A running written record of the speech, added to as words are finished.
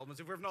As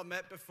if we've not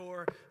met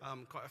before,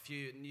 quite a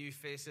few new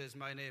faces.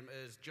 My name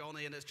is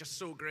Johnny, and it's just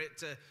so great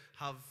to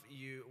have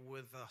you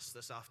with us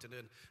this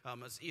afternoon.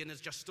 As Ian has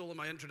just stolen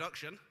my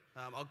introduction,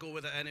 I'll go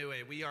with it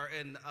anyway. We are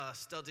in a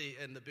study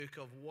in the book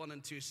of 1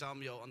 and 2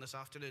 Samuel, and this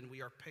afternoon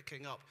we are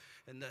picking up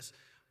in this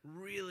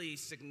really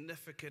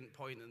significant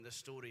point in the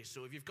story.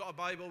 So if you've got a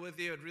Bible with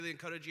you, I'd really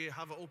encourage you to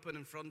have it open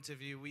in front of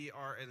you. We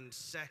are in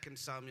 2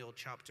 Samuel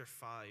chapter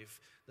 5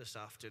 this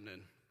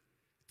afternoon.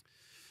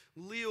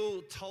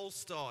 Leo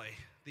Tolstoy,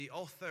 the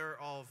author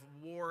of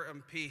War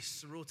and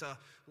Peace, wrote a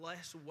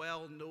less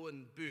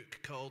well-known book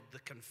called The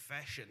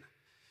Confession.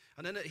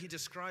 And in it he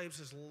describes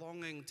his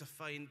longing to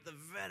find the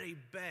very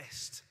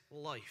best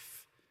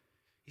life.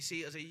 You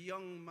see, as a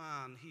young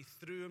man, he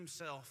threw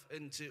himself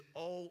into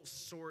all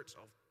sorts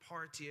of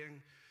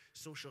partying,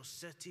 social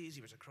cities.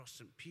 He was across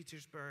St.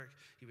 Petersburg,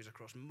 he was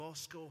across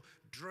Moscow,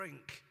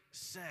 drink,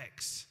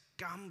 sex,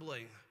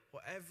 gambling,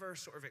 whatever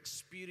sort of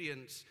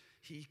experience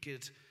he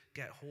could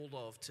get hold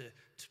of to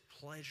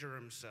pleasure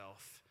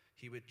himself,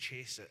 he would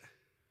chase it.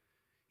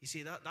 You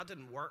see, that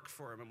didn't work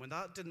for him. And when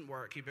that didn't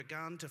work, he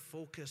began to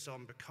focus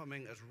on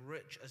becoming as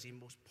rich as he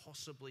most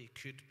possibly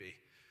could be.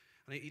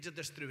 And he did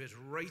this through his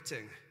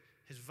writing,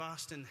 his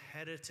vast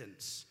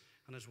inheritance,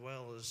 and as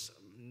well as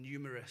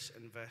numerous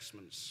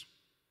investments.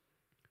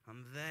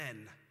 And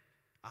then,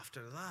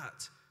 after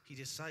that, he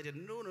decided,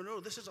 no,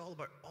 this is all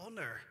about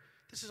honor.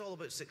 This is all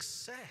about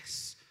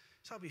success.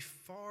 So I'll be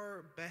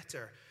far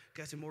better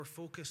getting more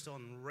focused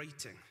on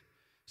writing.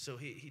 So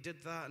he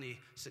did that, and he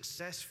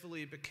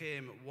successfully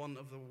became one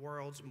of the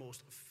world's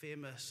most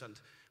famous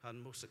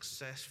and most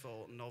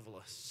successful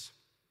novelists.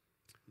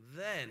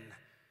 Then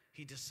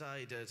he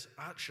decided,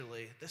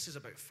 actually, this is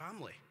about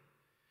family.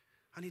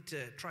 I need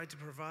to try to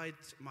provide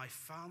my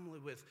family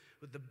with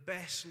the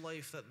best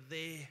life that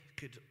they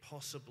could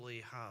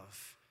possibly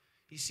have.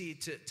 You see,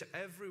 to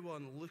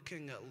everyone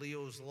looking at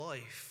Leo's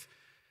life,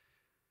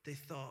 they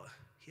thought,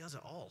 he has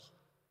it all.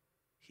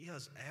 He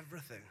has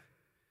everything.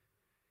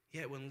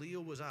 Yet when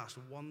Leo was asked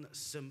one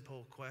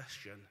simple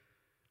question,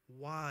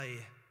 why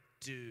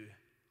do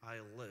I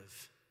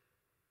live?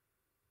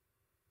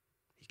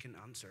 He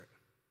couldn't answer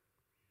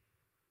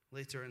it.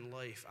 Later in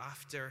life,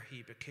 after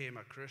he became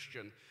a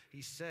Christian,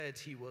 he said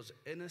he was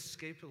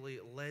inescapably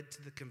led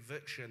to the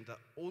conviction that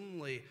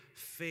only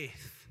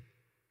faith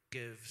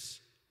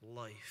gives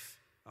life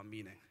a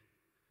meaning.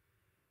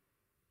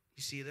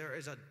 You see, there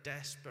is a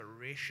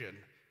desperation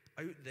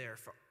out there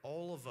for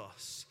all of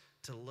us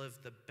to live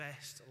the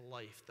best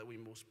life that we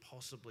most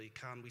possibly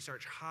can. We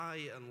search high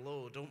and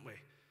low, don't we?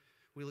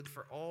 We look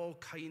for all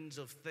kinds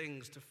of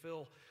things to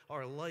fill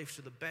our lives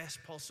to the best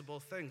possible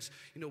things.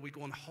 You know, we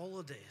go on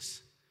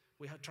holidays.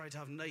 We try to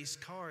have nice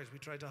cars. We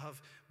try to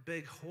have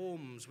big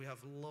homes. We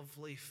have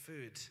lovely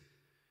food.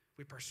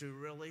 We pursue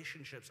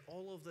relationships.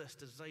 All of this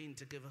designed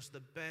to give us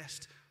the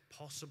best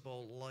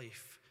possible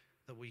life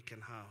that we can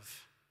have.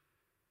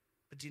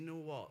 But do you know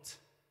what?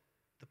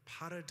 The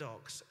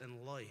paradox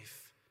in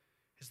life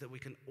is that we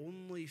can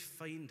only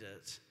find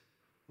it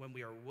when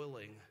we are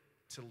willing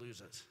to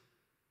lose it.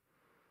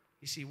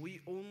 You see,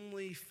 we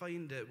only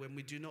find it when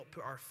we do not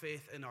put our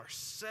faith in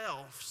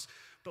ourselves,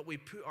 but we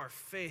put our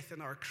faith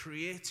in our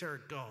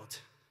Creator God.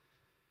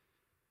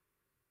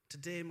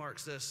 Today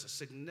marks this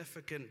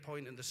significant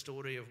point in the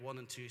story of 1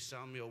 and 2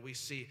 Samuel. We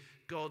see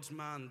God's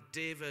man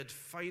David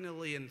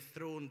finally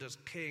enthroned as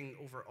king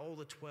over all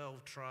the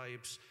 12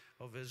 tribes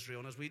of Israel.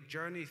 And as we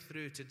journey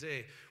through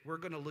today, we're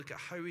going to look at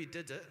how he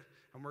did it,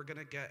 and we're going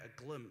to get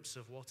a glimpse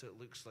of what it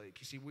looks like.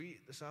 You see,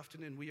 this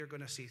afternoon, we are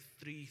going to see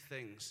three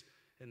things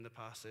in the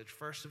passage.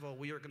 First of all,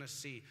 we are going to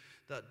see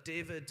that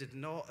David did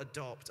not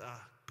adopt a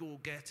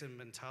go-get-him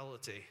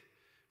mentality,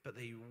 but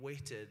that he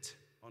waited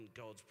on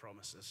God's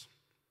promises.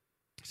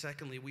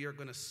 Secondly, we are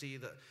going to see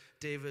that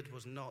David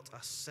was not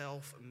a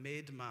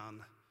self-made man,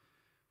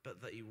 but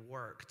that he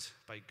worked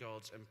by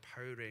God's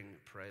empowering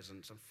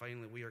presence. And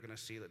finally, we are going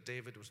to see that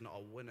David was not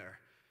a winner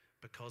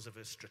because of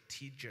his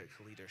strategic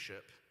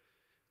leadership,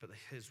 but that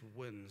his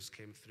wins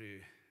came through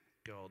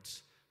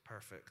God's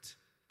perfect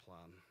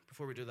plan.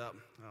 Before we do that,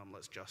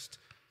 let's just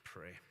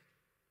pray.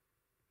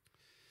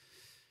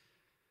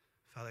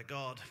 Father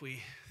God, we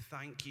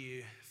thank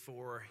you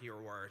for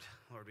your word.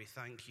 Lord, we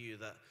thank you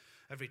that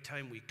every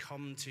time we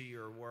come to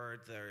your word,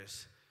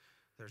 there's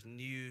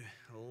new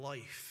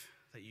life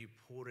that you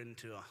pour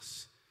into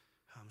us.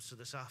 So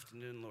this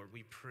afternoon, Lord,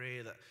 we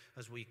pray that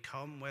as we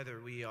come, whether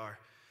we are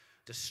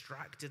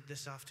distracted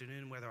this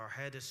afternoon, whether our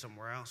head is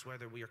somewhere else,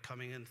 whether we are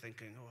coming in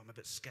thinking, I'm a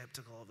bit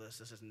skeptical of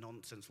this is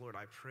nonsense, Lord,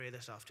 I pray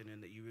this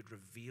afternoon that you would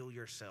reveal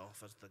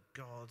yourself as the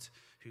God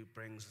who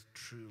brings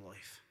true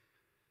life.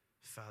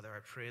 Father, I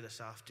pray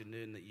this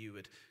afternoon that you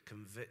would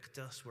convict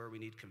us where we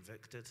need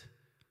convicted.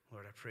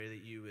 Lord, I pray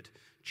that you would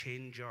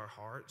change our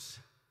hearts.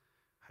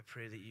 I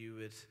pray that you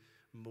would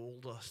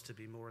mold us to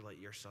be more like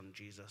your Son,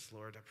 Jesus.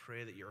 Lord, I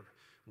pray that your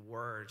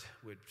word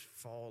would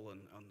fall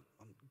on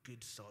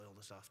good soil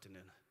this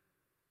afternoon.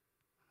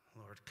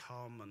 Lord,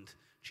 come and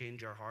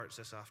change our hearts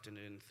this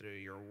afternoon through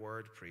your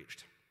word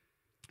preached.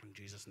 In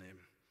Jesus' name,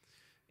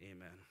 amen.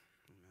 Amen.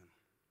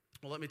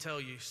 Well, let me tell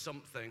you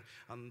something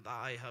that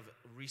I have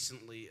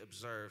recently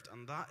observed,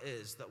 and that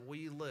is that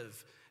we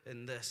live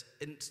in this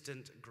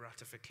instant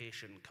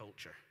gratification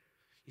culture.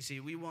 You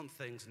see, we want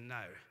things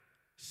now,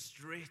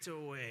 straight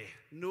away,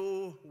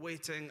 no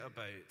waiting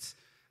about.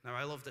 Now,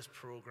 I love this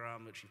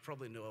program, which you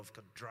probably know of,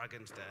 called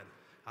Dragon's Den.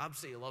 I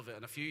absolutely love it.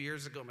 And a few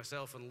years ago,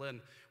 myself and Lynn,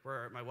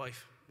 my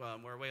wife,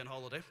 were away on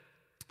holiday,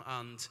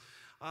 and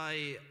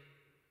I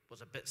was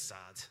a bit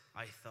sad.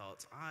 I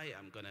thought, I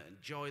am going to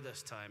enjoy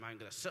this time. I'm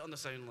going to sit on the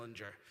sound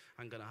lounger.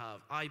 I'm going to have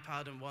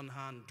iPad in one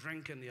hand,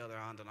 drink in the other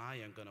hand, and I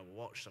am going to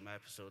watch some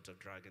episodes of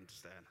Dragon's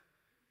Den.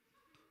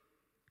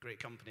 Great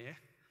company,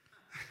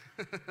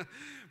 eh?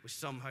 We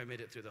somehow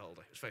made it through the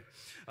holiday. It's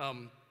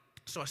fine.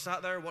 So I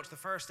sat there, watched the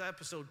first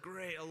episode.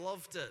 Great, I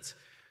loved it.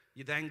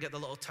 You then get the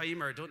little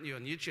timer, don't you,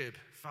 on YouTube?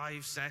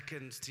 5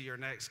 seconds to your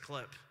next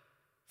clip.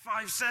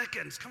 5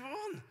 seconds, come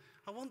on.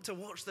 I want to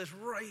watch this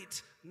right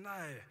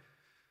now.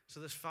 So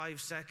this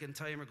 5-second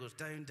timer goes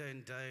down,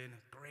 down, down.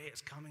 Great,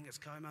 it's coming, it's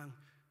coming.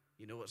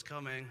 You know what's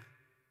coming.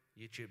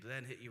 YouTube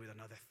then hit you with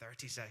another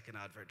 30-second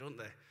advert, don't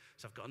they?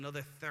 So I've got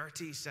another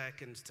 30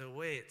 seconds to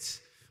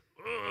wait.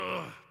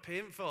 Ugh,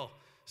 painful.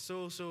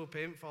 So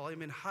painful. I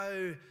mean,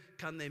 how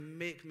can they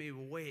make me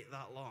wait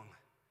that long?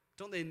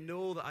 Don't they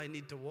know that I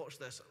need to watch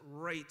this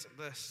right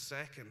this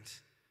second?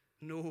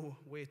 No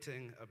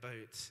waiting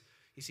about.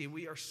 You see,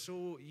 we are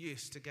so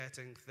used to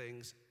getting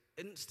things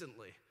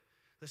instantly.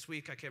 This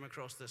week I came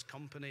across this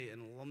company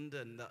in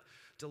London that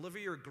deliver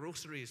your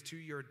groceries to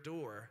your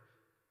door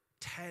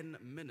 10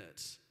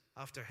 minutes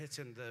after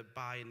hitting the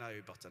buy now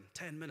button.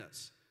 10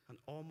 minutes, an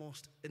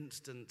almost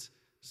instant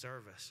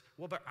service.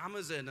 What about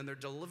Amazon and their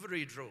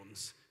delivery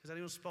drones? Has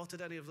anyone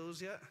spotted any of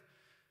those yet?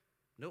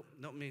 Nope,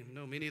 not me.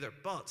 No, me neither.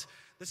 But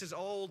this is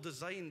all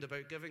designed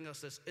about giving us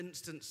this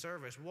instant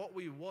service, what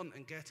we want,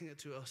 and getting it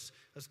to us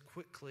as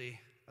quickly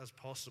as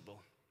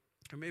possible.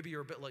 Or maybe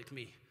you're a bit like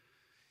me.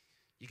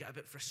 You get a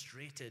bit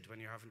frustrated when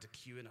you're having to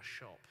queue in a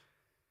shop.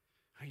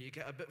 Or you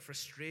get a bit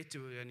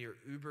frustrated when your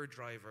Uber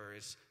driver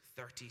is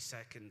 30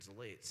 seconds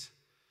late.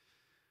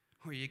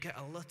 Or you get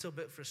a little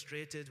bit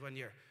frustrated when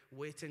you're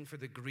waiting for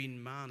the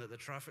green man at the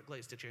traffic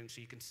lights to change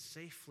so you can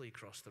safely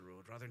cross the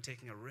road rather than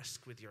taking a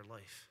risk with your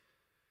life.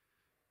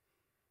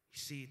 You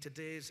see,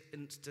 today's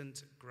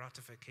instant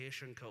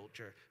gratification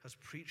culture has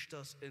preached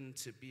us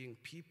into being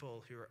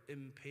people who are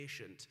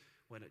impatient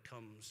when it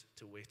comes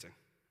to waiting.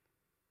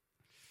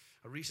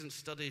 A recent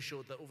study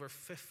showed that over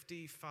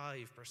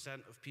 55%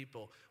 of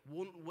people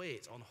won't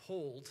wait on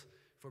hold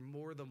for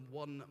more than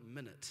 1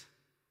 minute.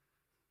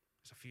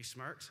 There's a few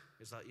smirks.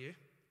 Is that you?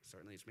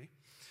 Certainly it's me.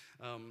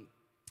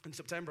 In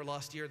September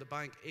last year, the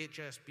bank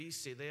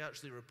HSBC, they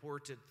actually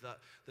reported that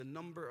the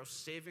number of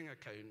saving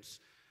accounts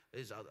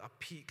is at a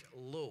peak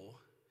low,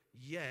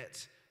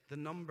 yet the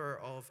number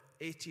of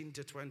 18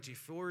 to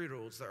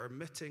 24-year-olds that are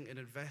admitting and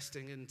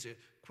investing into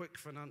quick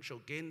financial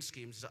gain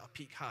schemes is at a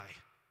peak high.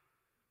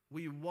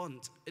 We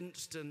want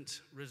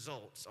instant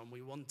results, and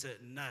we want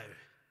it now.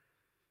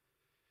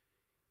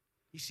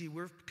 You see,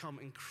 we've become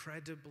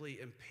incredibly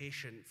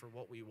impatient for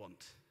what we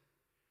want.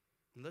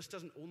 And this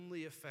doesn't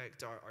only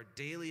affect our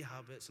daily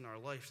habits and our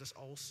lives, this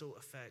also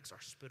affects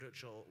our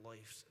spiritual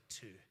lives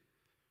too.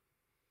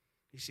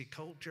 You see,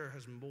 culture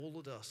has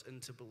molded us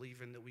into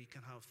believing that we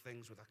can have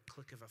things with a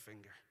click of a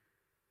finger.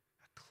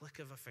 A click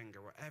of a finger,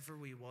 wherever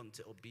we want,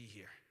 it'll be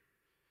here.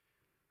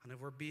 And if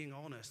we're being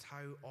honest,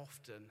 how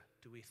often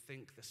do we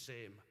think the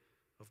same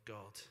of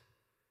God?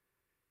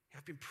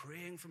 I've been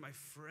praying for my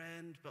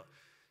friend, but,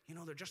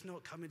 they're just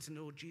not coming to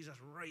know Jesus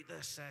right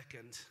this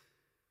second.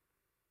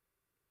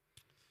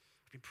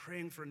 I've been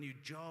praying for a new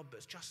job, but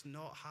it's just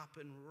not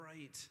happened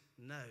right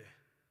now.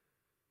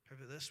 How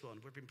about this one?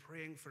 We've been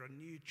praying for a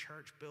new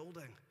church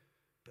building,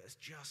 but it's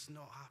just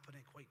not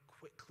happening quite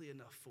quickly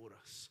enough for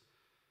us.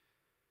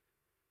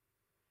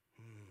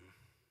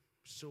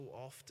 So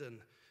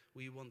often,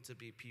 we want to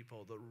be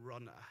people that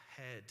run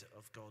ahead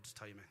of God's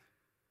timing.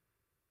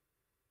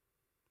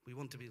 We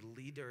want to be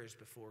leaders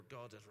before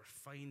God has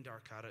refined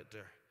our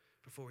character,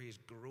 before He's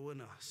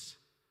grown us.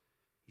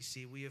 You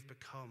see, we have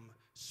become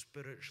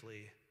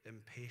spiritually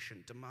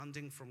impatient,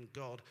 demanding from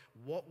God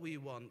what we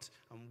want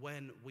and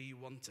when we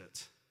want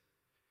it.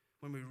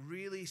 When we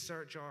really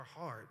search our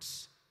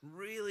hearts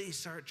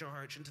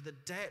into the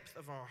depth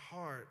of our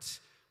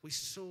hearts, we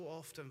so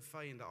often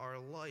find that our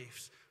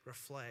lives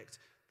reflect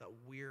that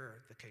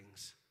we're the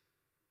kings.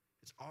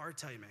 It's our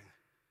timing.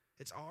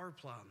 It's our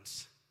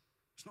plans.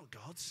 It's not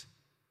God's.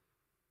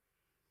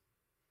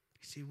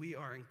 You see, we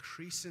are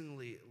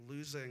increasingly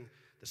losing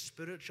the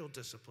spiritual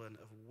discipline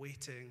of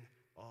waiting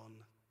on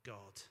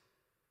God.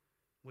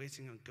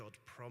 Waiting on God's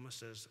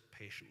promises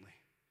patiently.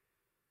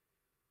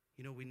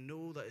 We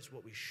know that it's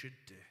what we should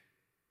do.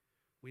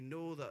 We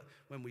know that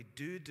when we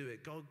do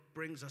it, God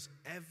brings us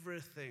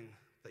everything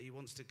that He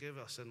wants to give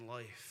us in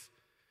life.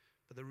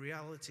 But the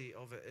reality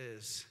of it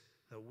is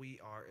that we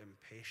are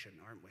impatient,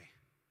 aren't we?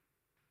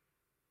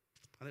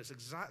 And it's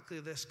exactly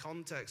this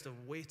context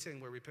of waiting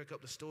where we pick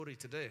up the story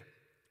today.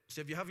 So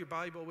if you have your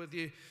Bible with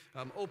you,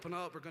 open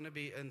up. We're going to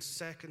be in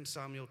 2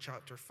 Samuel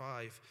chapter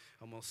 5,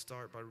 and we'll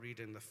start by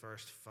reading the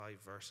first 5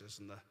 verses,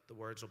 and the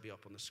words will be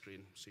up on the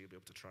screen, so you'll be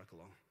able to track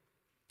along.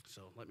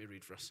 So let me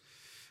read for us.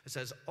 It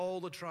says,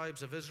 "All the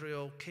tribes of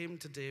Israel came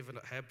to David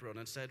at Hebron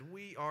and said,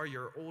 'We are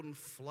your own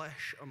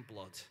flesh and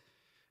blood.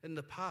 In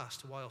the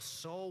past, while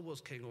Saul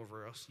was king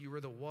over us, you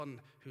were the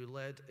one who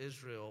led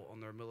Israel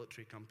on their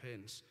military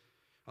campaigns.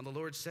 And the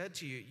Lord said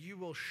to you, you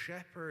will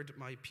shepherd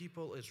my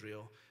people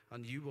Israel,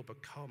 and you will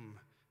become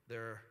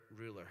their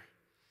ruler.'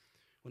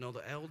 When all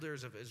the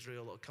elders of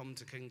Israel had come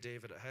to King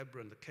David at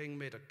Hebron, the king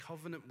made a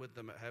covenant with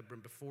them at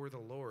Hebron before the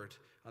Lord,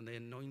 and they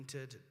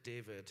anointed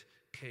David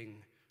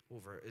king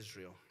over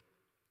Israel.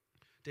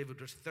 David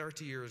was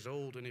 30 years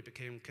old when he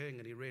became king,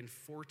 and he reigned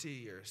 40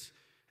 years.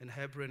 In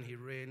Hebron, he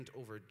reigned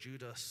over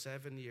Judah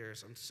 7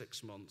 years and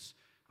 6 months,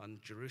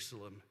 and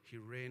Jerusalem, he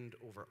reigned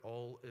over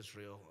all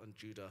Israel and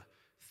Judah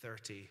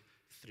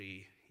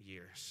 33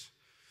 years.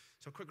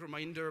 So a quick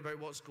reminder about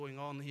what's going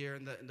on here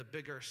in the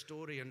bigger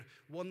story. In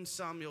 1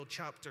 Samuel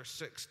chapter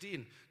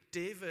 16,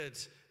 David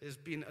is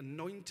being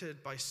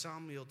anointed by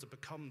Samuel to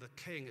become the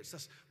king. It's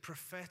this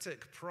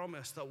prophetic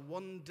promise that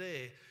one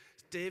day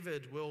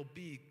David will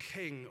be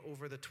king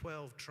over the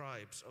 12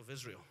 tribes of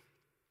Israel.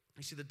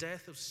 You see, the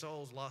death of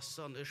Saul's last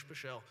son,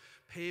 Ishbosheth,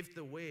 paved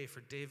the way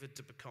for David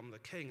to become the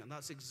king, and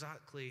that's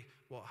exactly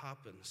what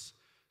happens.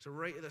 So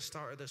right at the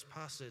start of this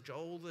passage,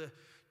 all the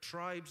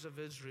tribes of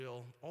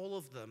Israel, all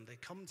of them, they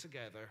come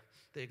together.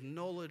 They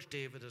acknowledge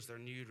David as their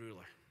new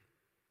ruler.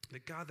 They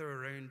gather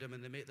around him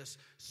and they make this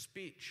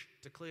speech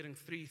declaring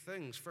 3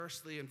 things.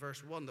 Firstly, in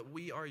verse 1, that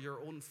we are your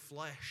own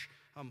flesh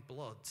and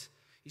blood.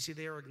 You see,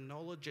 they are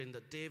acknowledging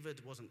that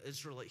David was an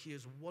Israelite. He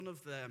is one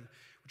of them,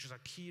 which is a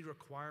key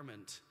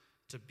requirement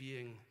to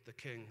being the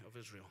king of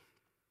Israel.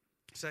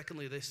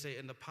 Secondly, they say,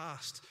 in the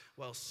past,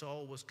 while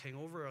Saul was king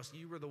over us,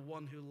 you were the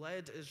one who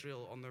led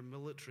Israel on their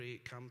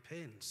military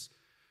campaigns.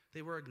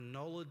 They were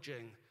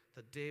acknowledging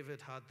that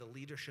David had the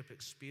leadership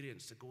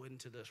experience to go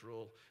into this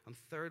role. And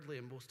thirdly,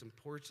 and most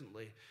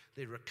importantly,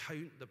 they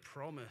recount the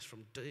promise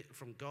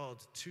from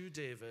God to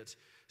David,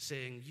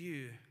 saying,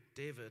 you,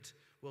 David,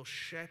 will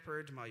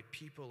shepherd my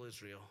people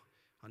Israel,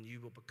 and you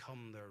will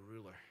become their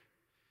ruler.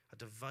 A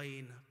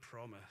divine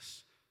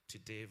promise to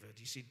David.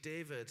 You see,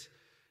 David,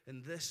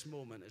 in this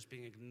moment, is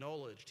being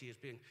acknowledged. He is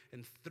being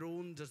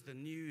enthroned as the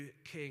new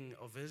king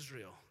of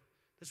Israel.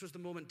 This was the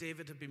moment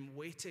David had been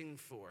waiting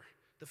for,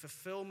 the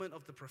fulfillment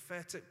of the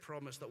prophetic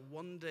promise that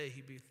one day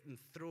he'd be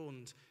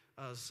enthroned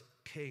as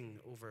king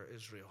over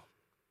Israel.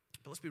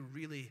 But let's be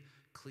really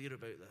clear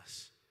about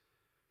this.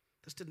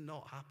 This did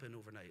not happen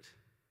overnight.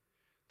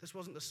 This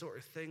wasn't the sort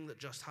of thing that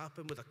just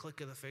happened with a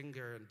click of the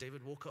finger and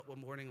David woke up one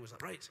morning and was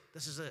like, right,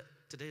 this is it.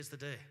 Today's the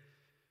day.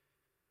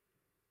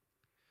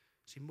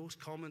 See, most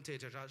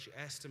commentators actually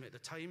estimate the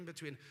time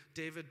between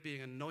David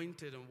being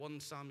anointed in 1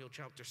 Samuel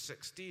chapter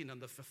 16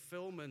 and the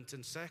fulfillment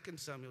in 2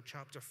 Samuel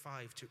chapter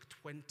 5 took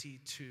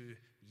 22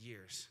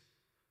 years.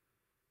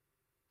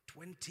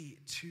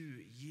 22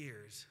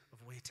 years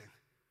of waiting.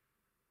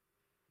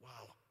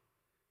 Wow.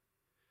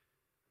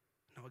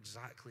 Not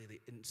exactly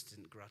the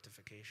instant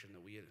gratification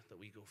that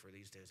we go for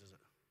these days, is it?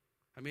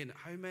 I mean,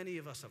 how many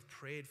of us have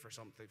prayed for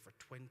something for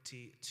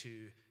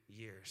 22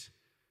 years?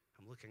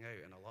 I'm looking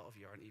out, and a lot of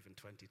you aren't even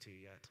 22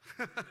 yet.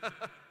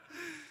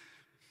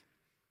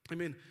 I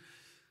mean,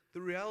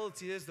 the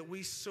reality is that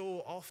we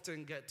so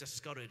often get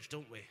discouraged,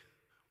 don't we?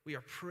 We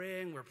are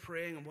praying,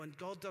 and when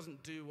God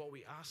doesn't do what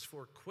we ask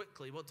for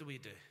quickly, what do?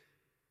 That's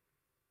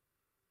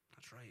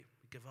right,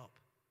 we give up.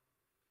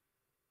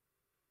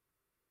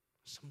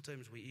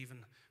 Sometimes we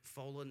even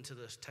fall into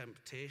this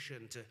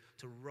temptation to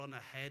run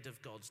ahead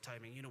of God's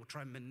timing,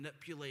 try and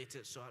manipulate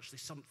it so actually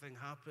something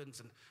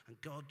happens and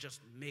God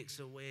just makes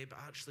a way, but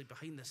actually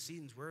behind the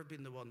scenes, we're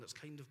being the one that's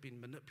kind of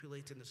been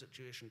manipulating the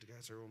situation to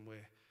get our own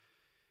way.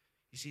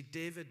 You see,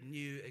 David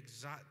knew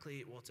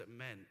exactly what it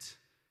meant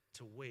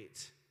to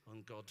wait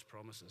on God's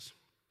promises.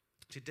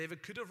 See,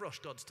 David could have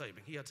rushed God's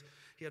timing. He had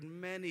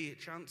many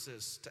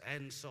chances to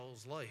end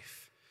Saul's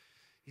life.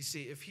 You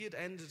see, if he had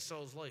ended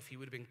Saul's life, he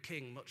would have been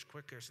king much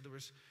quicker. So there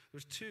was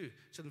 2.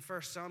 So in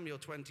 1 Samuel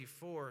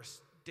 24,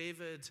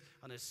 David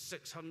and his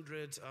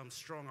 600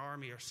 strong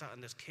army are sat in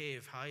this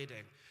cave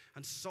hiding.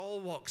 And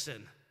Saul walks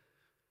in.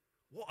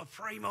 What a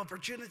prime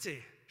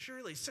opportunity.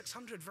 Surely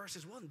 600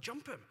 versus 1.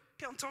 Jump him.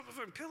 Get on top of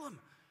him. Kill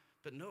him.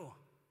 But no.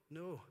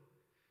 It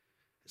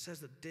says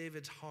that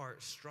David's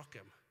heart struck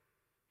him.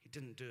 He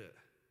didn't do it.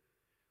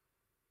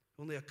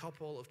 Only a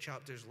couple of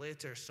chapters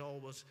later, Saul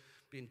was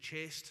being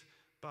chased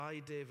by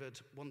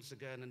David once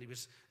again, and he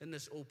was in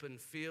this open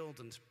field,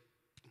 and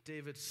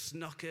David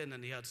snuck in,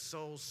 and he had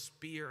Saul's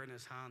spear in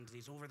his hand, and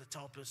he's over the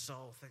top of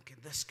Saul, thinking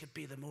this could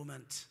be the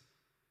moment.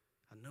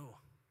 And no,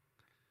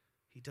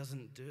 he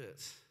doesn't do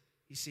it.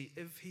 You see,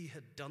 if he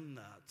had done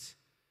that,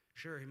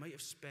 sure, he might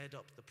have sped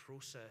up the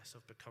process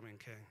of becoming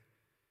king,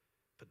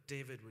 but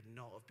David would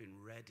not have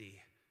been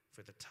ready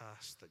for the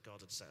task that God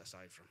had set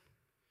aside for him.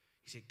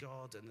 You see,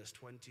 God in this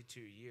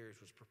 22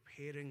 years was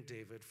preparing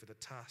David for the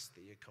task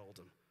that he had called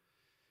him.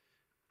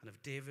 And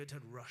if David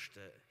had rushed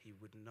it, he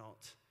would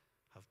not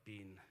have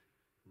been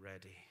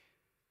ready.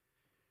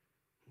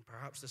 And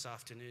perhaps this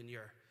afternoon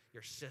you're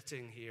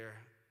sitting here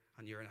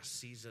and you're in a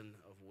season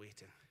of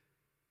waiting.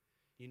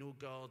 You know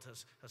God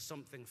has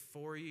something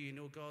for you. You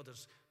know God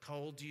has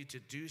called you to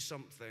do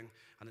something,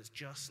 and it's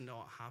just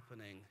not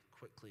happening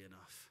quickly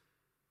enough.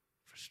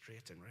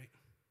 Frustrating, right?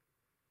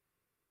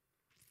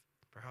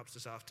 Perhaps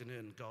this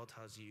afternoon God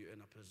has you in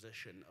a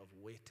position of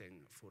waiting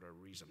for a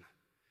reason.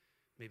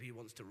 Maybe he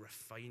wants to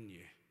refine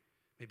you.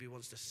 Maybe he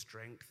wants to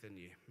strengthen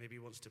you. Maybe he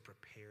wants to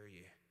prepare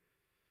you.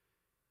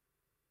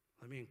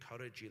 Let me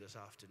encourage you this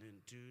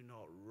afternoon, do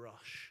not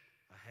rush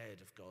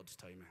ahead of God's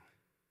timing.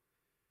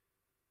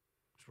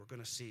 So we're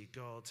going to see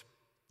God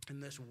in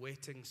this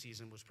waiting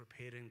season was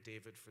preparing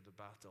David for the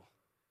battle.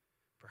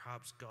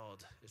 Perhaps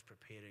God is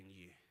preparing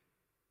you.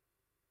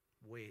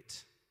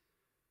 Wait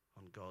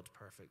on God's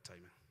perfect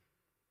timing.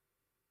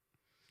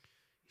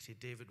 You see,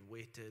 David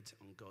waited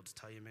on God's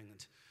timing,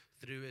 and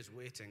through his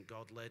waiting,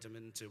 God led him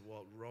into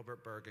what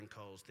Robert Bergen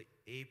calls the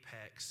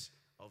apex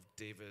of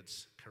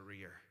David's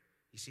career.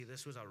 You see,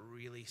 this was a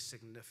really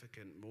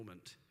significant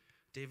moment.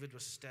 David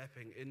was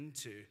stepping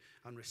into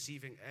and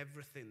receiving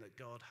everything that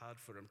God had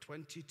for him.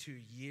 22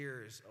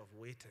 years of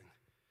waiting.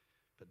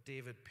 But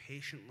David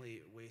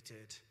patiently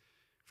waited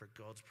for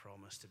God's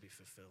promise to be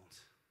fulfilled.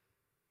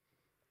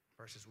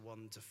 Verses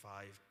 1 to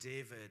 5,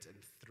 David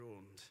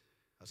enthroned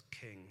as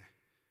king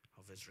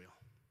of Israel.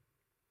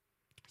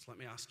 So let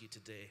me ask you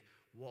today,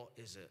 what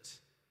is it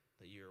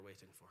that you're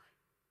waiting for?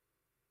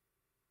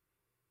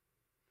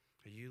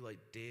 Are you like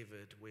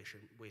David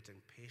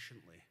waiting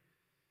patiently?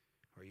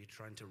 Or are you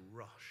trying to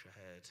rush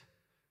ahead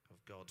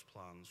of God's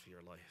plans for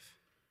your life?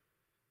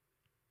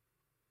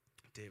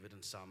 David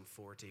in Psalm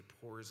 40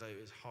 pours out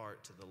his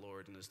heart to the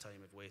Lord in his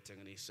time of waiting,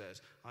 and he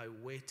says, I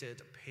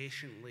waited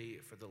patiently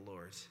for the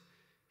Lord.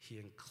 He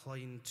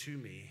inclined to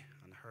me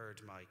and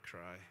heard my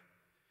cry.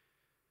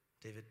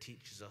 David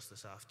teaches us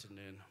this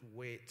afternoon,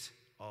 wait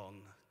on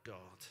God.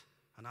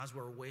 And as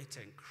we're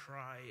waiting,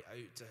 cry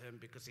out to him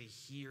because he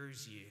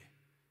hears you.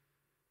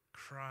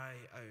 Cry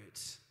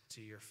out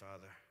to your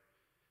Father.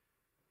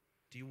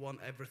 Do you want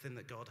everything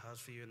that God has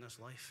for you in this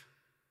life?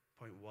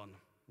 Point 1,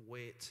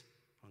 wait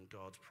on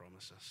God's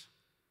promises.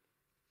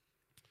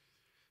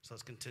 So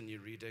let's continue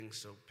reading.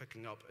 So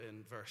picking up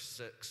in verse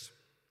 6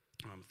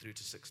 through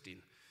to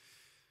 16.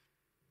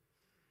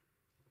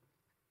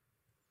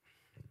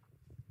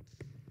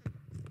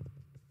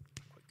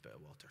 Quick bit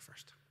of water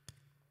first.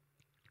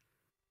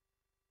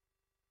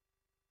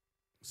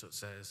 So it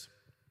says,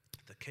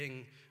 the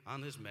king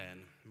and his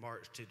men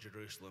marched to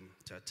Jerusalem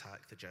to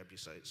attack the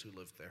Jebusites who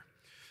lived there.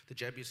 The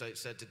Jebusites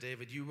said to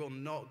David, you will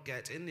not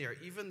get in there.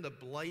 Even the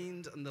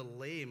blind and the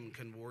lame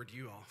can ward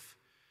you off.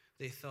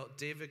 They thought,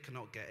 David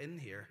cannot get in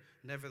here.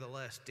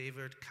 Nevertheless,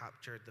 David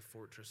captured the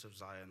fortress of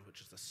Zion,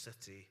 which is the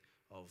city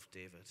of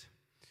David.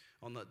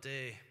 On that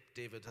day,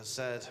 David has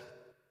said,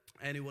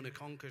 anyone who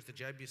conquers the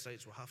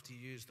Jebusites will have to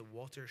use the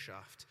water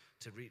shaft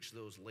to reach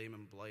those lame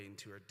and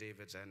blind who are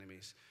David's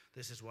enemies.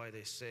 This is why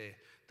they say,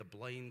 the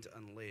blind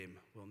and lame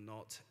will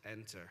not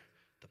enter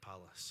the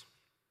palace.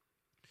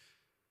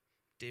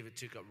 David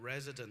took up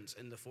residence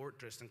in the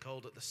fortress and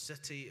called it the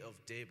City of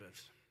David.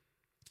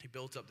 He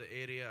built up the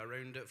area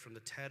around it from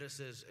the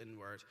terraces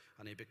inward,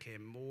 and he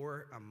became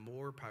more and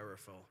more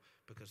powerful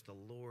because the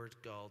Lord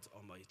God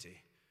Almighty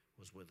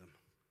was with him.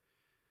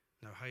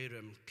 Now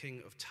Hiram,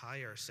 king of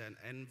Tyre, sent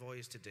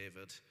envoys to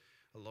David,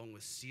 along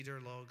with cedar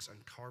logs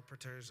and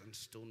carpenters and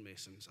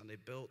stonemasons, and they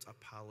built a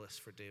palace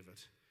for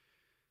David.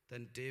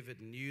 Then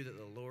David knew that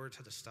the Lord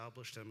had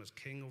established him as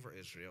king over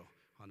Israel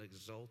and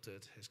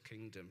exalted his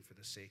kingdom for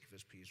the sake of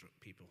his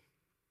people.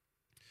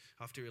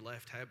 After he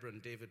left Hebron,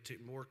 David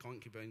took more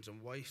concubines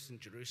and wives in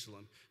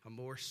Jerusalem, and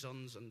more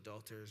sons and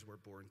daughters were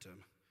born to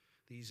him.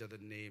 These are the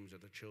names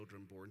of the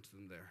children born to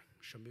them there: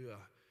 Shammua,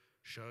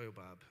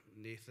 Shobab,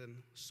 Nathan,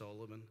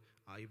 Solomon,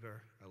 Iber,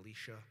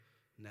 Elisha,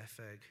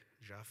 Nepheg,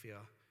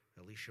 Japhia,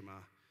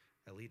 Elishama,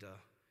 Elida,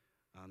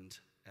 and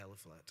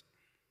Eliphalet.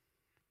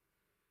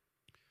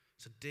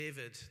 So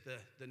David,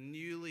 the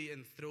newly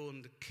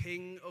enthroned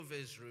king of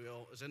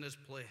Israel, is in his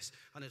place,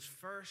 and his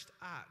first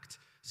act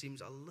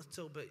seems a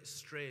little bit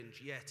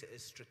strange, yet it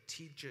is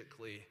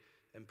strategically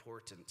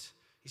important.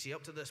 You see,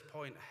 up to this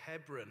point,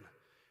 Hebron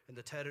in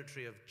the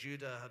territory of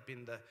Judah had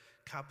been the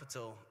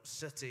capital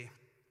city,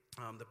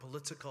 the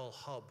political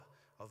hub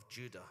of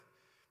Judah.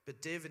 But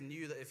David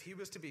knew that if he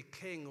was to be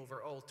king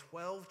over all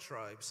 12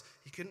 tribes,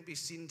 he couldn't be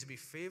seen to be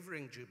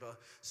favoring Judah,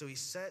 so he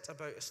set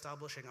about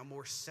establishing a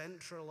more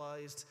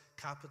centralized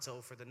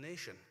capital for the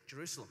nation,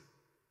 Jerusalem.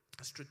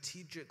 A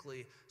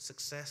strategically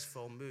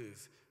successful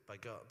move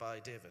by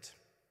David.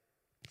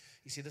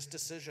 You see, this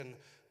decision,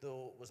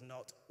 though, was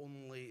not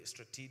only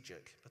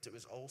strategic, but it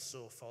was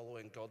also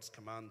following God's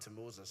command to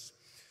Moses.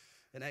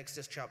 In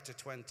Exodus chapter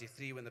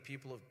 23, when the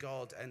people of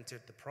God entered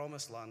the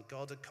promised land,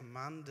 God had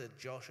commanded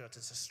Joshua to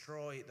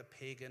destroy the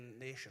pagan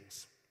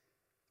nations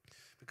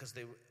because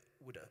they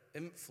would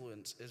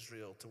influence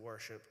Israel to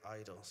worship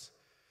idols.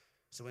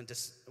 So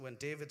when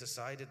David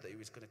decided that he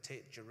was going to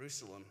take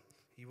Jerusalem,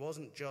 it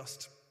wasn't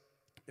just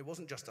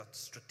a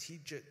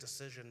strategic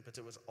decision, but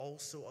it was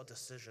also a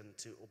decision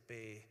to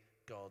obey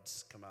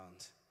God's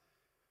command.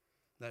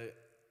 Now,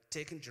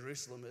 taking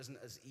Jerusalem isn't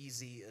as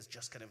easy as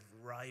just kind of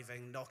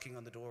arriving, knocking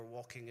on the door,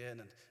 walking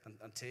in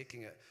and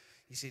taking it.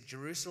 You see,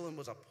 Jerusalem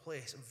was a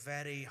place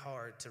very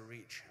hard to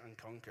reach and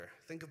conquer.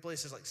 Think of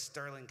places like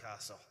Stirling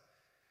Castle.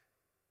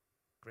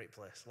 Great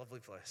place, lovely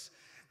place.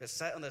 It's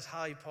set on this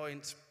high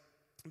point,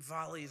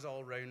 valleys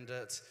all around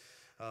it,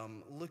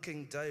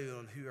 looking down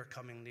on who are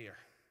coming near.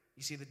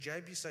 You see, the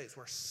Jebusites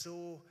were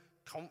so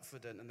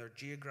confident in their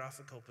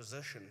geographical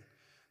position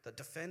that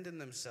defending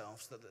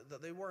themselves,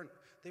 that they weren't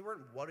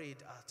worried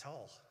at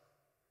all.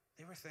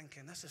 They were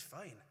thinking, this is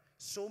fine.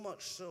 So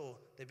much so,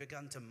 they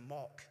began to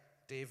mock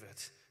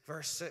David.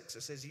 Verse 6,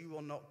 it says, you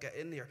will not get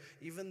in here.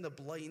 Even the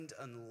blind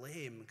and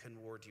lame can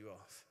ward you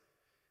off.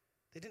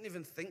 They didn't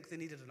even think they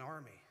needed an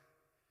army.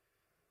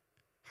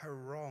 How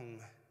wrong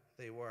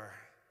they were.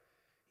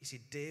 You see,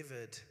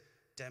 David,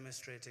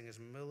 demonstrating his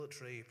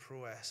military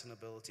prowess and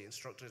ability,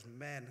 instructed his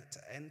men to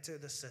enter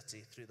the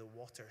city through the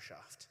water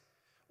shaft,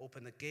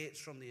 open the gates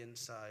from the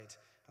inside,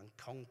 and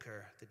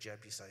conquer the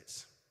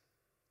Jebusites.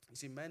 You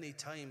see, many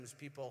times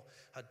people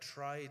had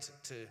tried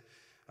to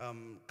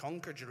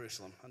conquer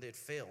Jerusalem, and they had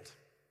failed.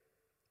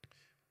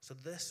 So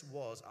this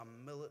was a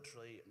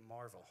military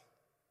marvel.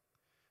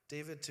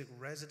 David took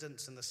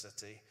residence in the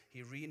city.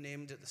 He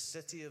renamed it the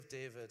City of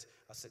David,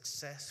 a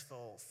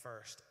successful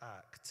first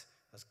act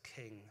as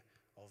king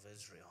of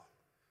Israel.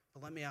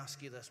 But let me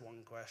ask you this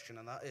one question,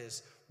 and that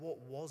is, what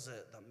was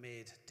it that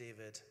made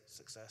David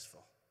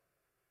successful?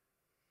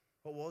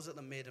 What was it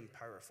that made him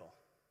powerful?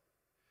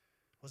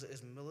 Was it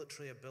his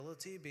military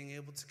ability, being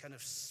able to kind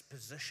of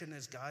position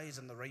his guys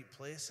in the right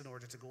place in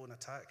order to go and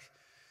attack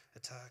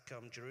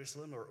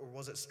Jerusalem? Or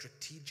was it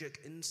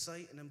strategic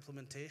insight and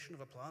implementation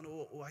of a plan?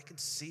 Oh, I could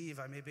see if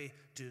I maybe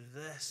do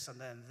this and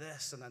then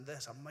this and then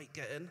this, I might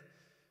get in.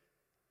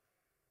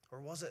 Or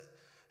was it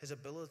his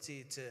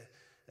ability to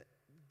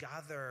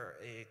gather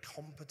a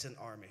competent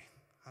army,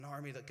 an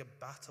army that could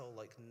battle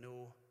like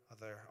no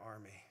other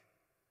army?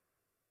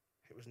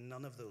 It was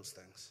none of those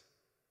things.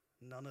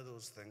 None of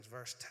those things.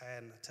 Verse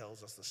 10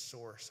 tells us the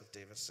source of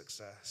David's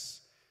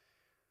success.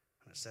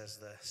 And it says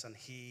this, and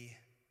he,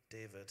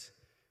 David,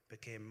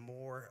 became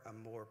more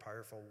and more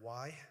powerful.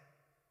 Why?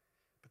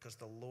 Because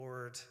the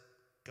Lord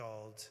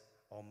God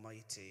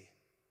Almighty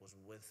was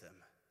with him.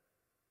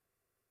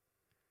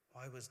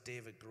 Why was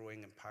David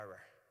growing in power?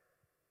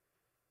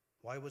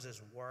 Why was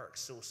his work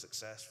so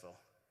successful?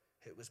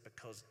 It was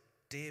because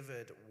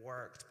David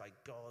worked by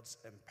God's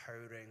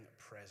empowering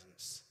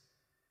presence.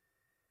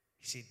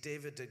 You see,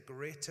 David did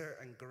greater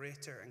and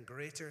greater and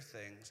greater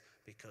things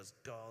because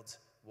God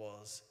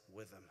was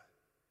with him.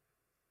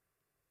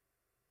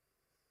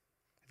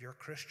 If you're a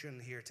Christian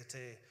here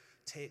today,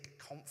 take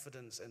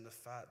confidence in the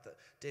fact that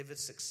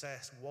David's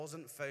success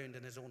wasn't found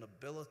in his own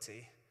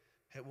ability.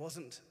 It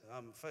wasn't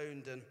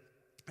found in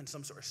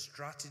some sort of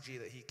strategy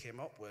that he came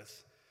up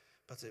with,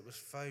 but it was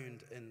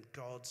found in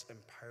God's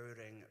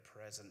empowering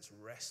presence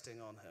resting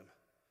on him.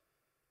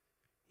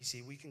 You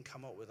see, we can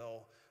come up with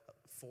all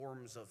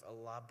forms of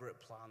elaborate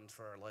plans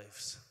for our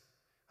lives.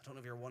 I don't know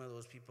if you're one of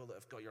those people that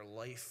have got your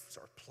life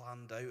sort of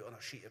planned out on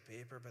a sheet of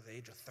paper. By the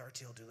age of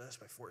 30, I'll do this.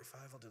 By 45,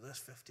 I'll do this.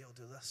 50, I'll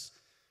do this.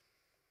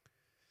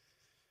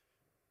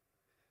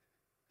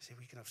 See,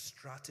 we can have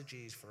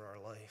strategies for our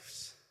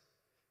lives.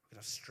 We can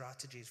have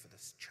strategies for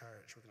this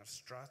church. We can have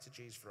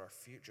strategies for our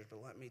future.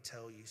 But let me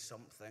tell you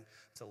something.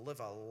 To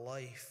live a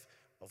life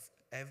of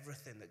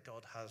everything that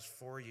God has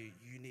for you,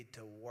 you need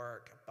to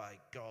work by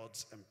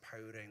God's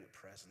empowering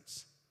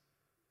presence.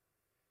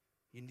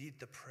 You need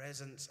the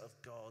presence of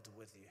God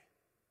with you.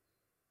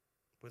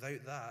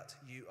 Without that,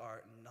 you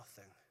are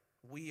nothing.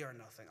 We are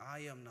nothing. I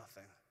am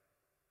nothing.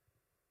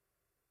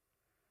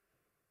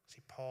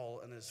 See, Paul,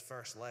 in his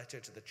first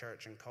letter to the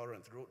church in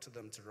Corinth, wrote to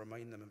them to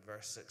remind them in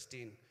verse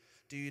 16,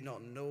 do you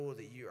not know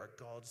that you are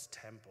God's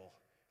temple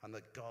and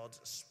that God's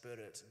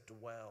Spirit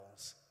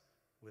dwells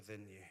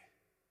within you?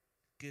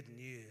 Good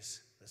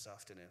news this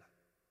afternoon.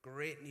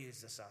 Great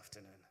news this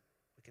afternoon.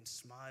 We can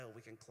smile,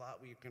 we can clap,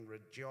 we can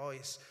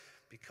rejoice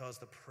because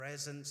the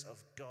presence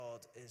of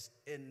God is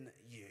in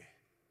you.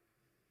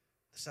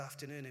 This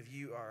afternoon, if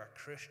you are a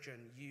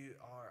Christian, you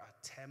are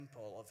a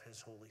temple of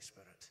His Holy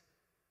Spirit.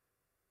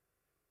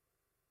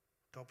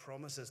 God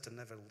promises to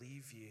never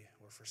leave you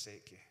or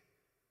forsake you.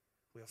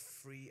 We have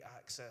free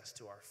access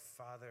to our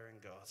Father in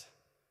God.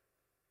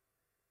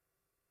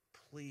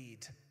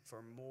 Plead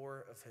for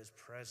more of His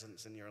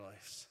presence in your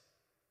lives.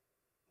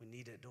 We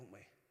need it, don't we?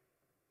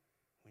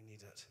 We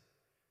need it.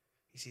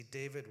 You see,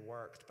 David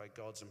worked by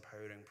God's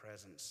empowering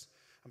presence.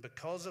 And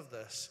because of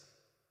this,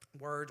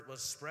 word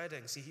was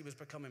spreading. See, he was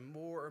becoming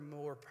more and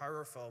more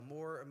powerful,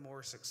 more and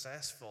more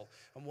successful.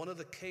 And one of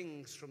the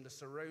kings from the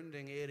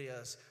surrounding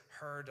areas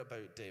heard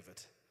about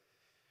David.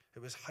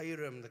 It was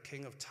Hiram, the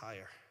king of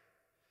Tyre.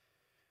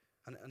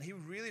 And he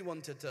really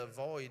wanted to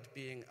avoid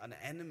being an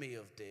enemy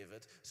of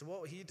David. So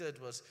what he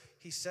did was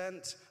he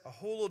sent a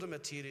whole load of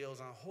materials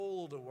and a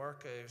whole load of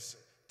workers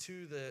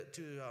to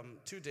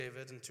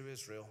David and to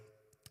Israel.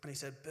 And he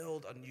said,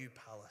 build a new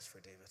palace for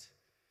David.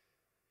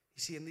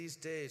 You see, in these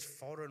days,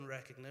 foreign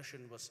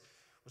recognition was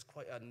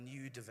quite a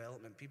new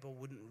development. People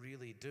wouldn't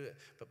really do it.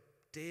 But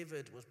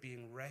David was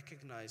being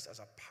recognized as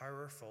a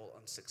powerful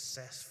and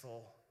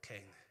successful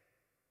king.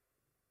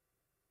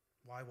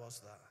 Why was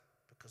that?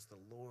 Because the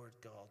Lord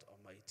God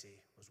Almighty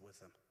was with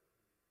him.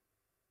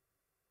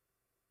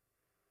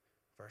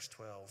 Verse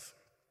 12,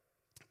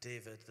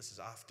 David, this is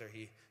after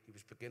he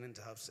was beginning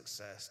to have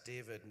success.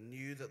 David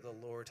knew that the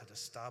Lord had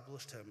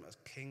established him as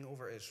king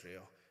over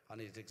Israel,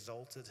 and he had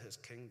exalted his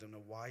kingdom.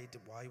 Now,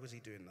 why was he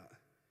doing that?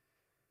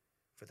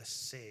 For the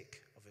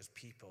sake of his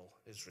people,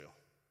 Israel.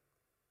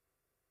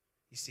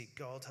 You see,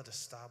 God had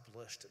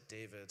established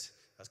David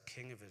as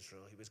king of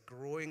Israel. He was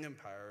growing in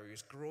power. He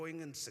was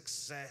growing in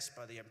success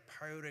by the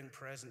empowering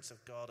presence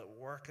of God at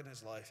work in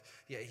his life.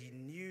 Yet he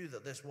knew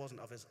that this wasn't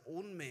of his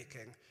own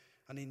making,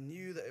 and he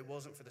knew that it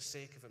wasn't for the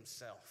sake of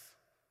himself.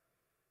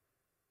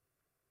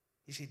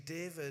 You see,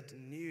 David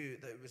knew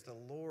that it was the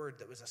Lord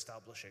that was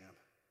establishing him.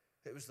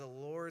 It was the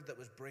Lord that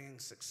was bringing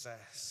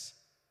success.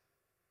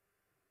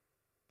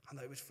 And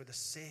that it was for the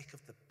sake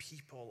of the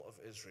people of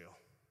Israel.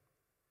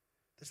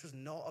 This was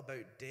not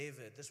about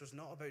David. This was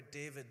not about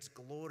David's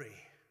glory.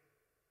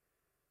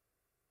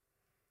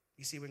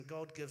 You see, when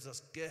God gives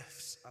us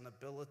gifts and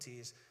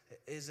abilities,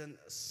 it isn't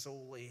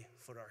solely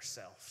for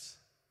ourselves.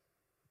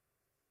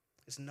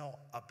 It's not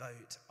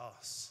about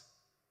us.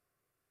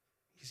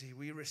 You see,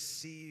 we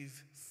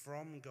receive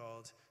from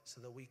God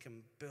so that we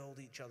can build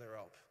each other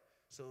up,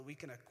 so that we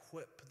can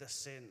equip the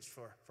saints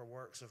for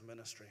works of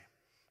ministry,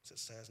 as it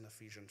says in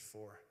Ephesians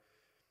 4.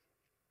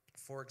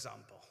 For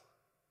example,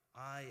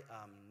 I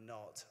am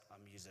not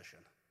a musician.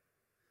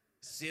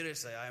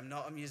 Seriously, I am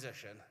not a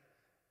musician.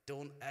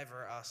 Don't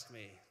ever ask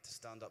me to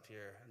stand up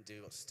here and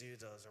do what Stu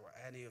does or what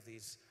any of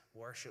these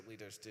worship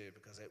leaders do,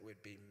 because it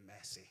would be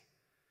messy.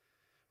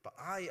 But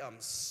I am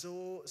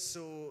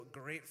so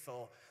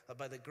grateful that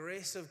by the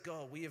grace of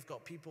God, we have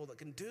got people that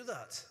can do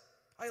that.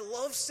 I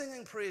love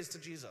singing praise to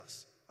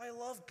Jesus. I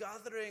love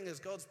gathering as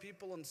God's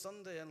people on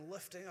Sunday and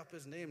lifting up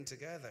his name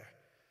together.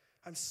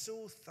 I'm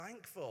so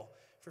thankful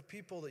for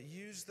people that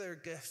use their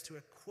gifts to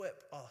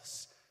equip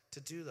us to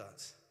do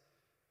that.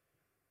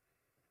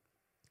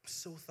 I'm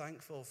so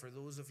thankful for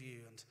those of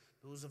you and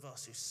those of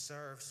us who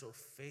serve so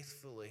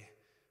faithfully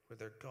with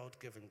their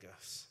God-given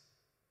gifts.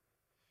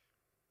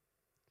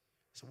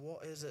 So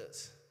what is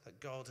it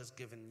that God has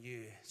given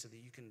you so that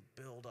you can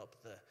build up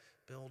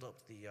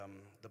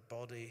the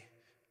body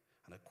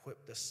and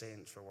equip the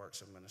saints for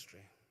works of ministry?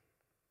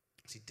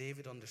 See,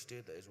 David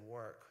understood that his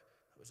work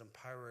that was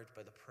empowered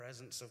by the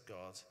presence of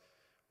God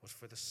was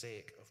for the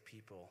sake of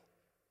people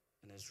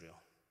in Israel.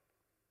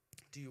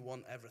 Do you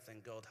want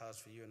everything God has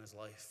for you in his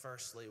life?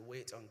 Firstly,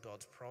 wait on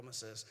God's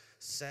promises.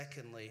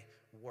 Secondly,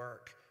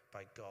 work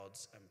by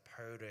God's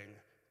empowering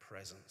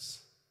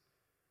presence.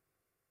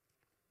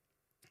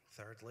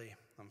 Thirdly,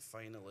 and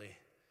finally,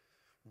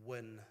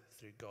 win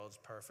through God's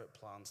perfect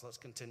plans. Let's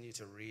continue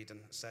to read in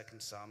 2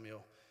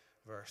 Samuel,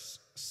 verse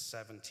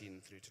 17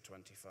 through to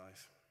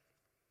 25.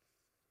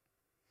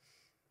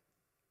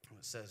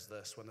 It says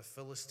this: when the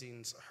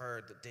Philistines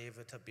heard that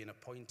David had been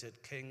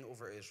appointed king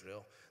over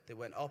Israel, they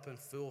went up in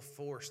full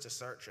force to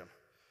search him.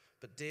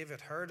 But David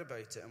heard about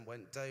it and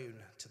went down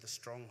to the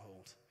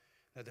stronghold.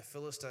 Now the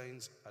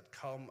Philistines had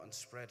come and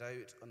spread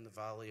out on the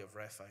valley of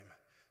Rephaim.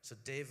 So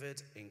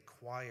David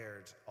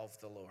inquired of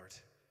the Lord,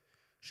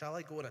 "Shall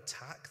I go and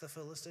attack the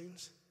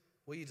Philistines?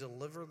 Will you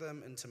deliver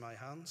them into my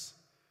hands?"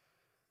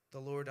 The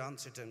Lord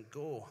answered him,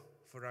 "Go,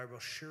 for I will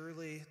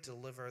surely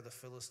deliver the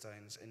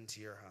Philistines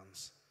into your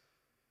hands."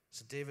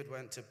 So David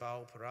went to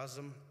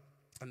Baal-perazim,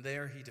 and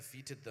there he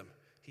defeated them.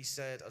 He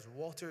said, "As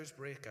waters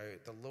break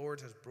out, the Lord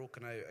has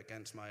broken out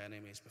against my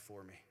enemies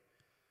before me."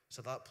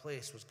 So that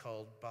place was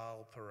called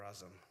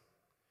Baal-perazim.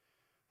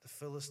 The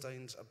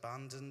Philistines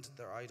abandoned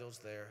their idols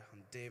there,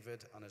 and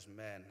David and his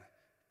men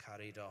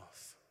carried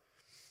off.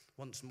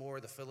 Once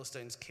more the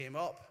Philistines came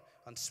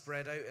up and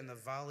spread out in the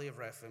valley of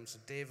Rephaim. So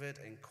David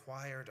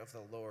inquired of the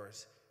Lord,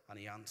 and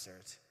he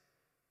answered,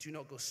 "Do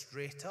not go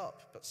straight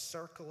up, but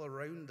circle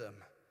around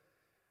them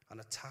and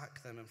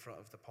attack them in front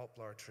of the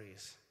poplar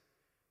trees.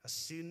 As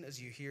soon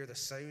as you hear the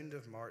sound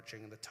of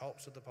marching in the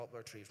tops of the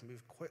poplar trees,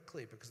 move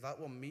quickly, because that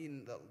will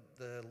mean that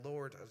the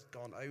Lord has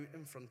gone out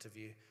in front of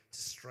you to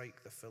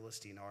strike the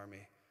Philistine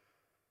army."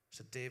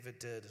 So David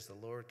did as the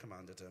Lord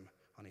commanded him,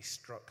 and he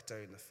struck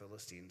down the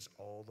Philistines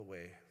all the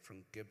way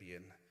from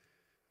Gibeon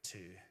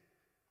to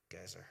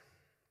Gezer.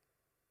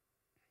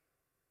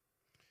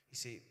 You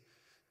see,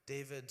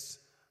 David's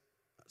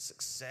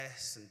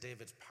success and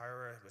David's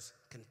power was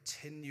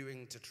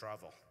continuing to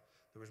travel.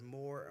 There was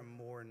more and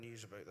more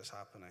news about this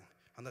happening,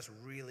 and this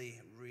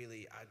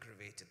really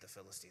aggravated the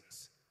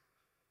Philistines.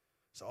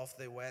 So off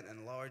they went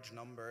in large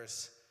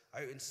numbers,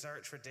 out in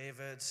search for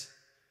David,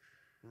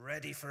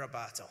 ready for a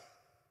battle.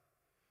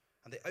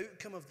 And the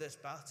outcome of this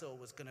battle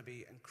was going to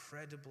be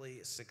incredibly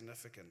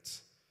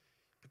significant.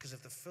 Because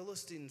if the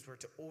Philistines were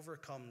to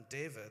overcome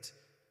David,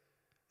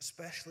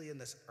 especially in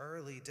this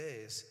early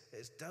days, it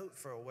is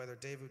doubtful whether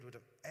David would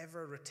have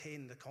ever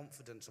retained the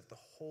confidence of the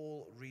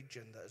whole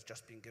region that has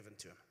just been given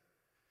to him.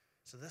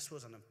 So this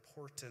was an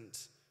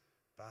important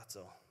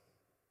battle.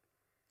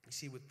 You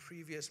see, with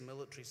previous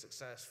military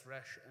success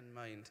fresh in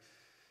mind,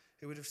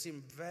 it would have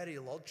seemed very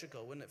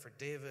logical, wouldn't it, for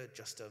David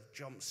just to have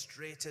jumped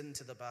straight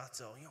into the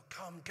battle.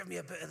 Come, give me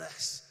a bit of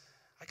this.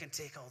 I can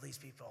take all these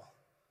people.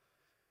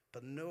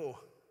 But no.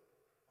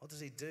 What does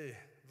he do?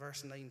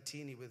 Verse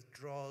 19, he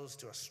withdraws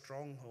to a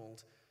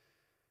stronghold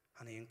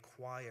and he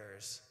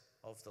inquires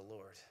of the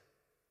Lord.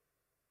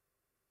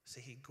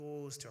 See, he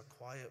goes to a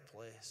quiet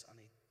place and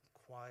he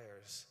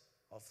inquires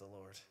of the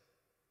Lord.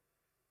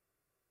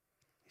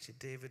 You see,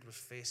 David was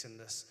facing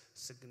this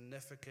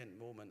significant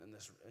moment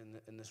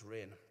in this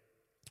reign.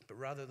 But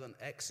rather than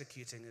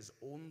executing his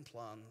own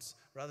plans,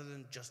 rather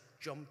than just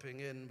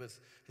jumping in with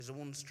his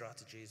own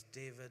strategies,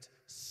 David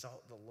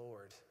sought the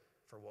Lord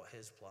for what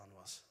his plan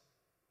was.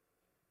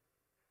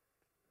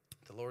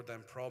 The Lord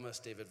then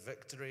promised David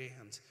victory,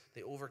 and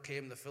they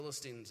overcame the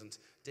Philistines, and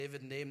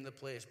David named the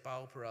place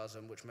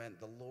Baal-perazim, which meant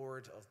the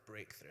Lord of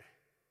breakthrough.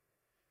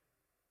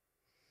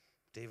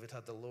 David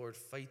had the Lord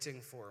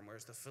fighting for him,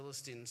 whereas the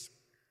Philistines,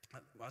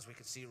 as we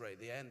could see right at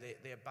the end,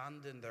 they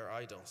abandoned their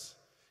idols.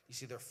 You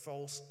see, their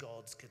false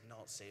gods could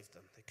not save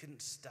them. They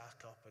couldn't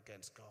stack up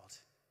against God.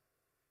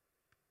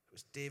 It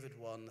was David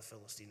won, the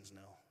Philistines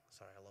nil.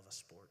 Sorry, I love a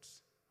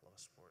sports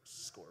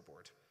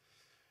scoreboard.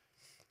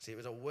 See, it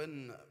was a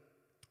win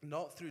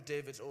not through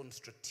David's own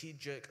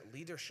strategic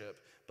leadership,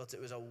 but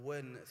it was a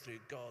win through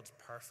God's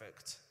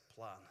perfect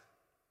plan.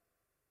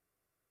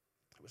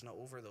 It was not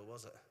over though,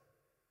 was it?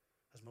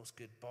 As most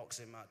good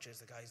boxing matches,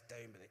 the guy's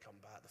down, but they come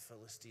back. The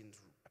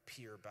Philistines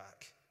appear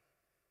back.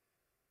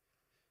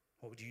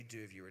 What would you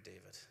do if you were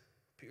David?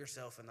 Put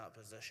yourself in that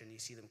position. You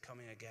see them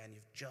coming again.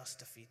 You've just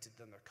defeated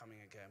them. They're coming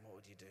again. What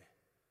would you do?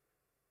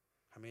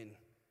 I mean,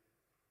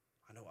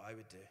 I know what I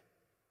would do.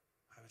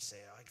 I would say,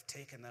 I've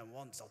taken them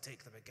once. I'll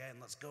take them again.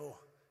 Let's go.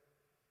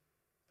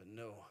 But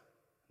no,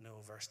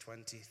 verse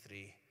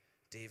 23,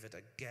 David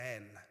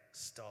again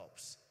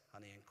stops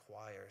and he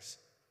inquires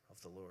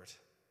of the Lord.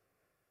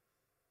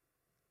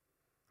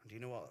 And do you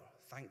know what?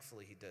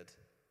 Thankfully he did,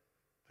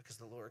 because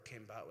the Lord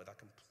came back with a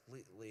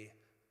completely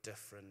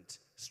different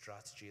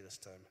strategy this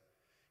time.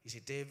 You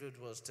see,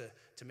 David was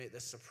to make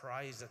this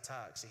surprise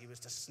attack, so he was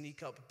to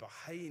sneak up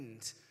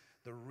behind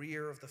the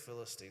rear of the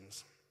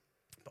Philistines.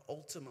 But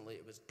ultimately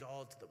it was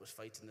God that was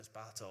fighting this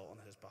battle on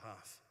his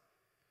behalf.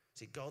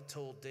 See, God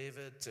told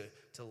David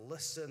to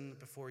listen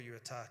before you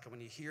attack. And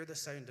when you hear the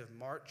sound of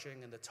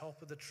marching in the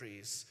top of the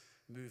trees,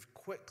 move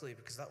quickly,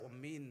 because that will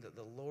mean that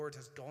the Lord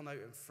has gone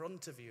out in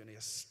front of you and he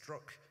has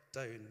struck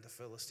down the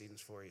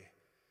Philistines for you.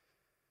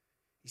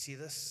 You see,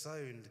 this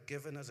sound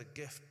given as a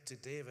gift to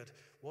David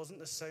wasn't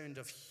the sound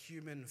of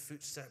human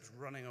footsteps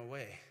running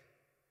away.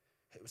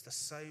 It was the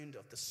sound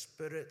of the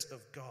Spirit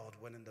of God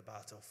winning the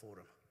battle for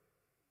him.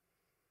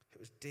 It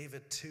was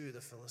David 2,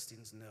 the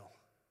Philistines 0.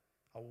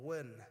 A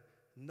win,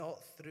 not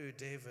through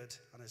David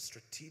and his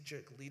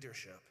strategic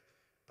leadership,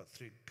 but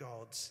through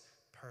God's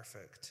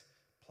perfect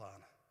plan.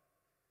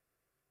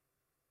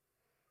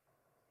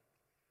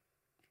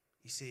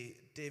 You see,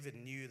 David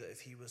knew that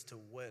if he was to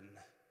win,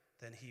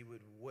 then he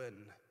would win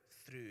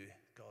through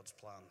God's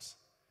plans.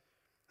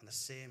 And the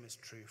same is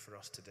true for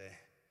us today.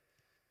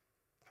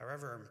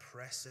 However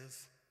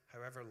impressive,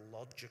 however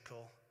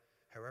logical,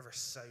 however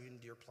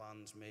sound your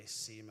plans may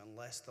seem,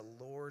 unless the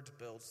Lord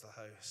builds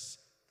the house,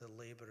 the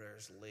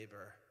laborers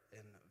labor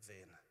in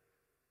vain.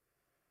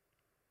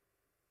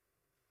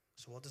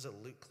 So what does it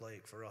look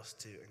like for us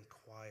to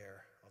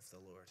inquire of the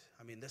Lord?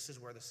 I mean, this is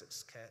where the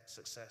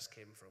success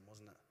came from,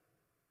 wasn't it?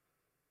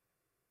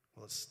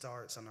 Well, it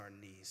starts on our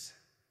knees.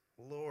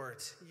 Lord,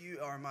 you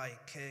are my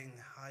King,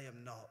 I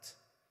am not.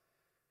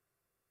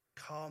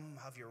 Come,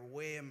 have your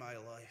way in my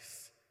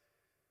life.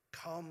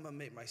 Come and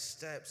make my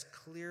steps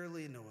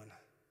clearly known.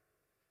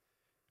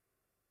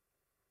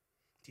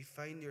 Do you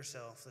find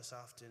yourself this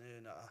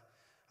afternoon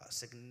at a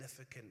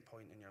significant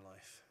point in your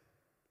life?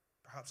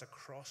 Perhaps a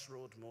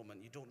crossroad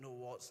moment. You don't know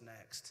what's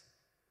next.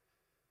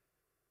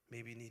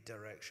 Maybe you need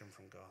direction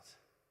from God.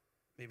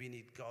 Maybe you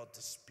need God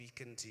to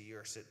speak into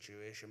your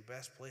situation.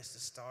 Best place to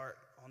start,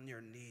 on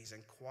your knees.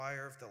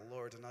 Inquire of the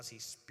Lord, and as he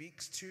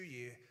speaks to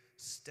you,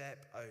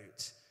 step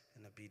out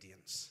in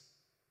obedience.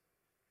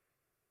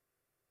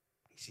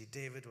 You see,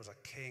 David was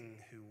a king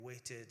who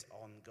waited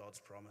on God's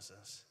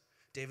promises.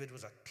 David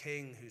was a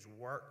king whose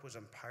work was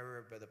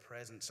empowered by the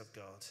presence of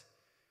God.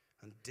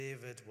 And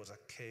David was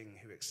a king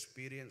who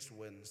experienced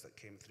wins that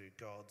came through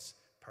God's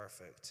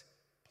perfect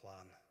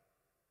plan.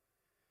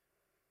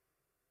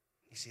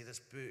 You see, this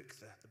book,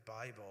 the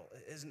Bible,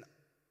 it isn't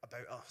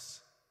about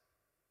us.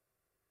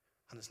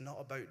 And it's not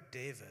about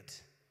David.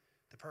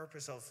 The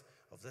purpose of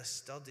this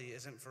study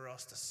isn't for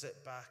us to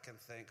sit back and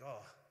think,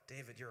 oh,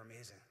 David, you're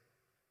amazing.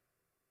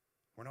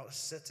 We're not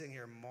sitting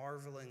here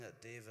marveling at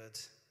David.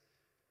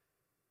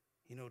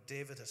 You know,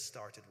 David has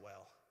started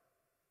well,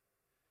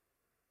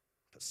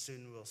 but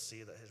soon we'll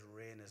see that his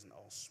reign isn't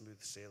all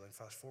smooth sailing.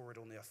 Fast forward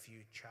only a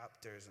few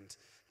chapters, and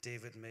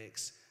David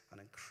makes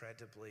an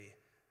incredibly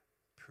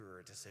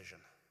poor decision.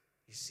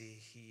 You see,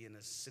 he, in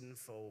his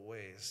sinful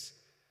ways,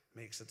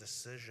 makes a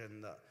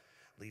decision that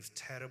leaves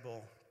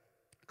terrible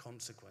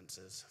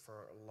consequences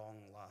for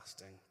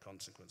long-lasting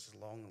consequences,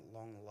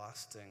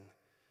 long-lasting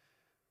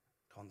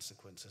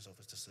consequences of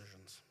his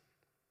decisions.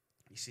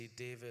 You see,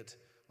 David,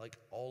 like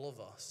all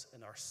of us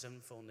in our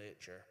sinful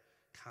nature,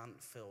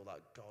 can't fill that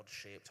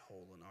God-shaped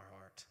hole in our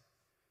heart.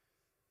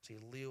 See,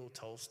 Leo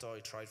Tolstoy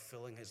tried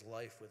filling his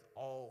life with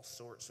all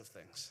sorts of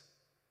things.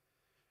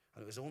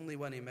 And it was only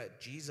when he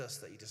met Jesus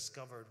that he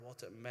discovered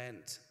what it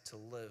meant to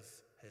live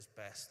his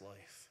best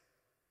life.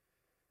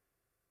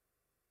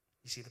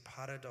 You see, the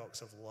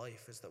paradox of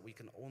life is that we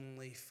can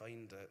only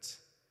find it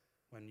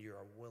when you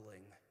are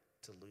willing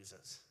to lose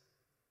it.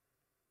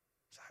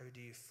 So how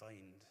do you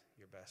find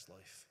your best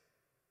life?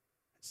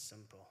 It's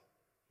simple.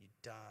 You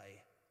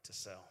die to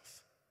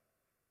self.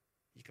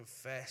 You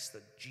confess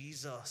that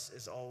Jesus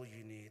is all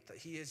you need, that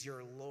he is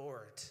your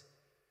Lord.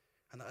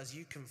 And that as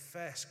you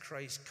confess,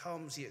 Christ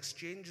comes, he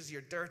exchanges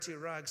your dirty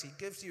rags, he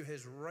gives you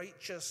his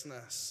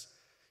righteousness,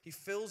 he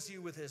fills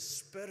you with his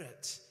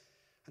Spirit,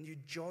 and you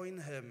join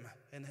him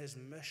in his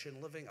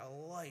mission, living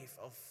a life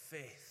of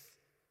faith.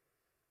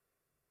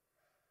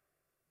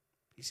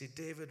 You see,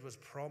 David was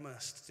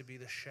promised to be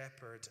the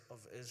shepherd of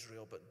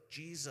Israel, but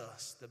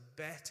Jesus, the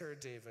better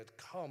David,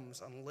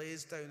 comes and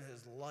lays down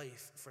his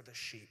life for the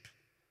sheep.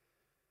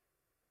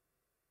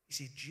 You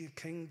see,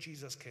 King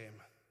Jesus came.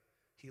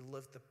 He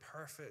lived the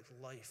perfect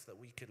life that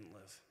we couldn't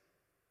live.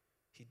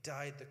 He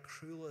died the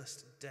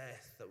cruelest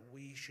death that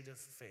we should have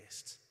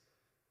faced.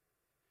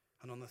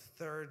 And on the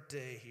third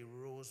day, he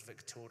rose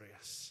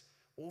victorious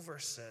over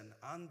sin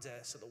and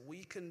death so that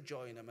we can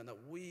join him and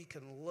that we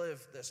can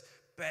live this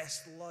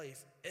best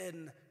life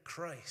in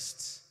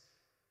Christ.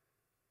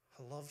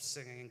 I loved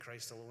singing In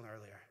Christ Alone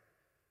earlier.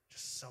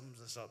 Just sums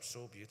this up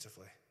so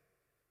beautifully.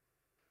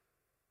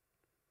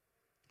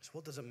 So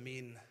what does it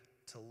mean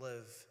to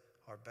live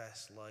our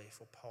best life?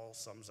 Well, Paul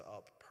sums it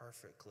up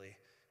perfectly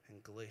in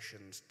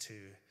Galatians 2,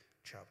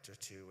 chapter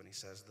 2, when he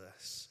says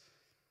this: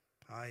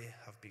 I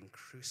have been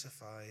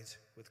crucified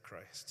with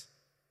Christ,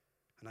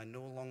 and I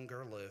no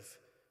longer live,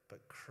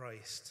 but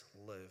Christ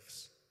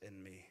lives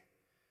in me.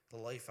 The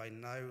life I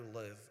now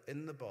live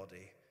in the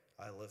body,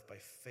 I live by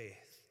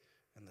faith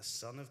in the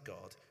Son of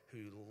God, who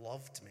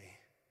loved me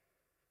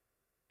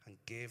and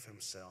gave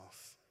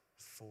himself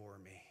for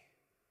me.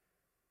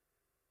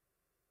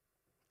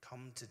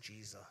 Come to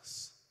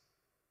Jesus.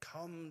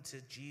 Come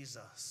to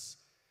Jesus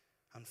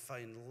and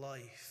find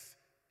life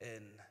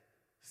in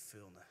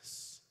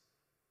fullness.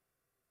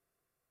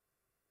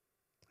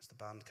 As the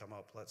band come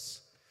up,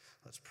 let's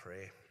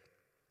pray,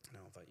 and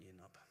I'll invite Ian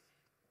up.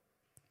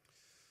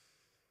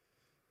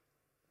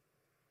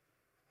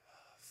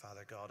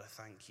 Father God, I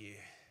thank you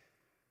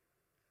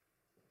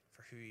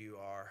for who you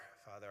are.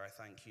 Father, I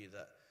thank you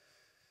that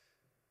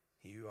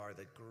you are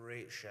the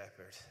great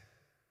shepherd.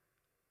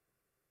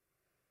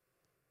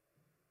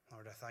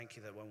 Lord, I thank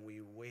you that when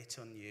we wait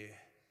on you,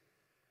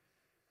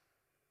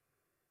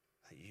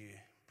 that you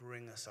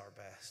bring us our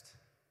best.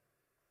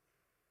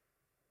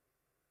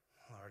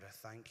 Lord, I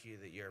thank you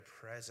that your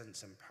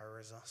presence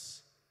empowers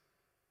us.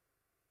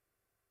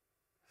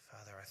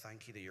 Father, I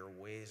thank you that your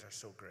ways are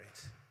so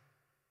great.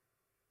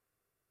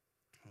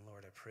 And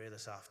Lord, I pray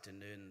this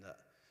afternoon that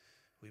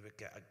we would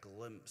get a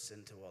glimpse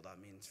into what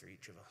that means for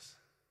each of us.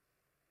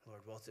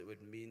 Lord, what it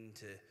would mean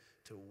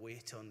to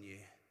wait on you,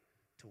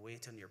 to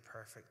wait on your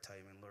perfect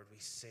timing. Lord, we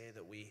say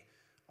that we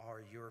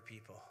are your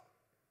people.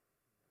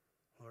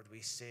 Lord, we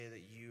say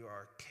that you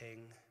are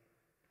King,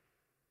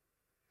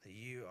 that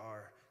you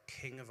are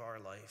King of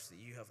our lives, that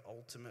you have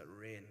ultimate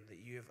reign, that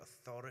you have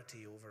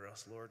authority over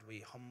us. Lord, we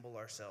humble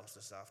ourselves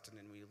this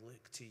afternoon. We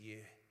look to you.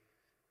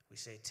 We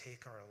say,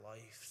 take our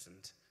lives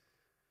and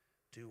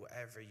do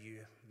whatever you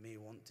may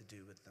want to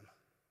do with them.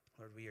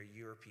 Lord, we are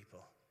your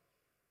people.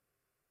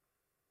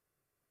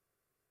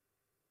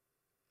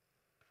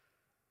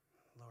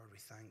 Lord, we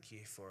thank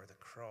you for the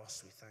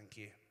cross. We thank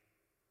you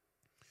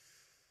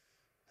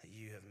that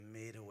you have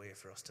made a way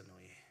for us to know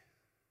you.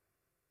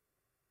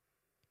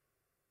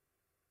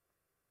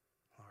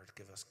 Lord,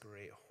 give us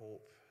great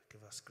hope.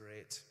 Give us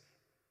great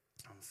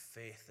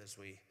faith as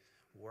we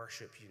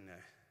worship you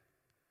now.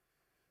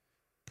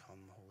 Come,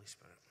 Holy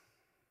Spirit.